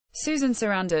Susan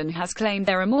Sarandon has claimed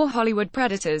there are more Hollywood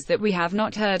predators that we have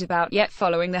not heard about yet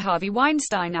following the Harvey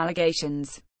Weinstein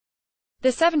allegations. The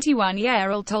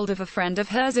 71-year-old told of a friend of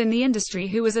hers in the industry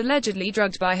who was allegedly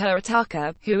drugged by her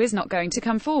attacker, who is not going to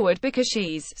come forward because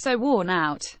she's so worn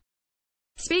out.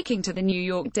 Speaking to the New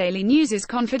York Daily News'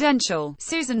 Confidential,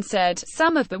 Susan said,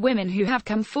 "Some of the women who have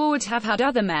come forward have had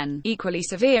other men, equally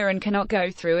severe, and cannot go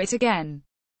through it again.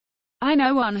 I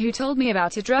know one who told me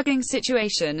about a drugging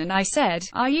situation and I said,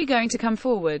 'Are you going to come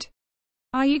forward?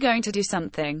 Are you going to do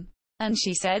something?' And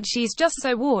she said she's just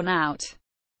so worn out.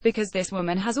 Because this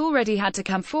woman has already had to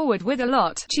come forward with a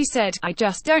lot. She said, 'I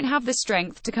just don't have the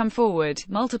strength to come forward.'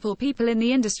 Multiple people in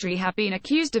the industry have been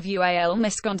accused of UAL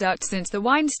misconduct since the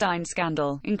Weinstein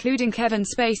scandal, including Kevin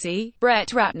Spacey, Brett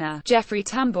Ratner, Jeffrey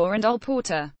Tambor and Al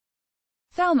Porter.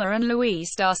 Thelma and Louise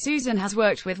star Susan has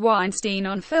worked with Weinstein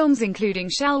on films including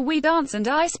Shall We Dance and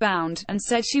Icebound, and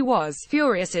said she was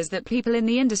furious as that people in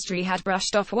the industry had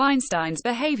brushed off Weinstein's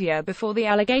behavior before the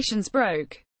allegations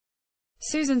broke.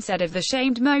 Susan said of the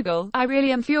shamed mogul, "I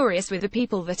really am furious with the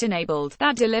people that enabled,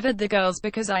 that delivered the girls,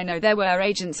 because I know there were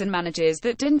agents and managers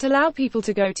that didn't allow people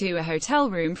to go to a hotel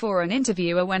room for an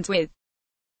interview or went with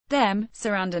them."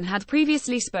 Sarandon had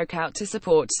previously spoke out to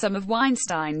support some of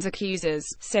Weinstein's accusers,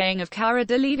 saying of Cara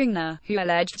Delevingne, who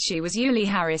alleged she was unduly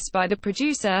harassed by the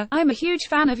producer, "I'm a huge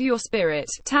fan of your spirit,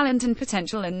 talent and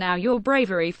potential, and now your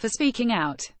bravery for speaking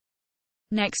out.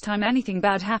 Next time anything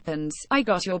bad happens, I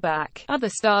got your back." Other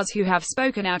stars who have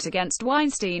spoken out against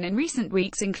Weinstein in recent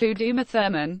weeks include Uma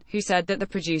Thurman, who said that the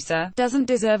producer doesn't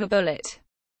deserve a bullet.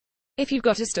 If you've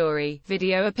got a story,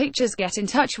 video or pictures, get in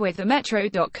touch with the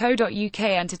metro.co.uk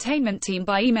entertainment team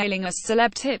by emailing us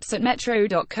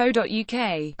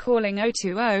celebtips@metro.co.uk, calling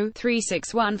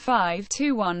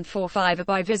 020-3615-2145 or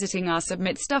by visiting our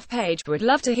Submit Stuff page. Would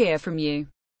love to hear from you.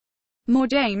 More.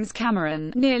 James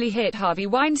Cameron nearly hit Harvey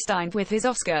Weinstein with his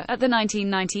Oscar at the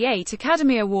 1998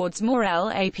 Academy Awards. More.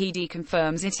 LAPD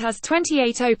confirms it has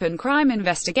 28 open crime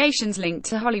investigations linked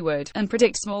to Hollywood, and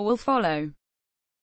predicts more will follow.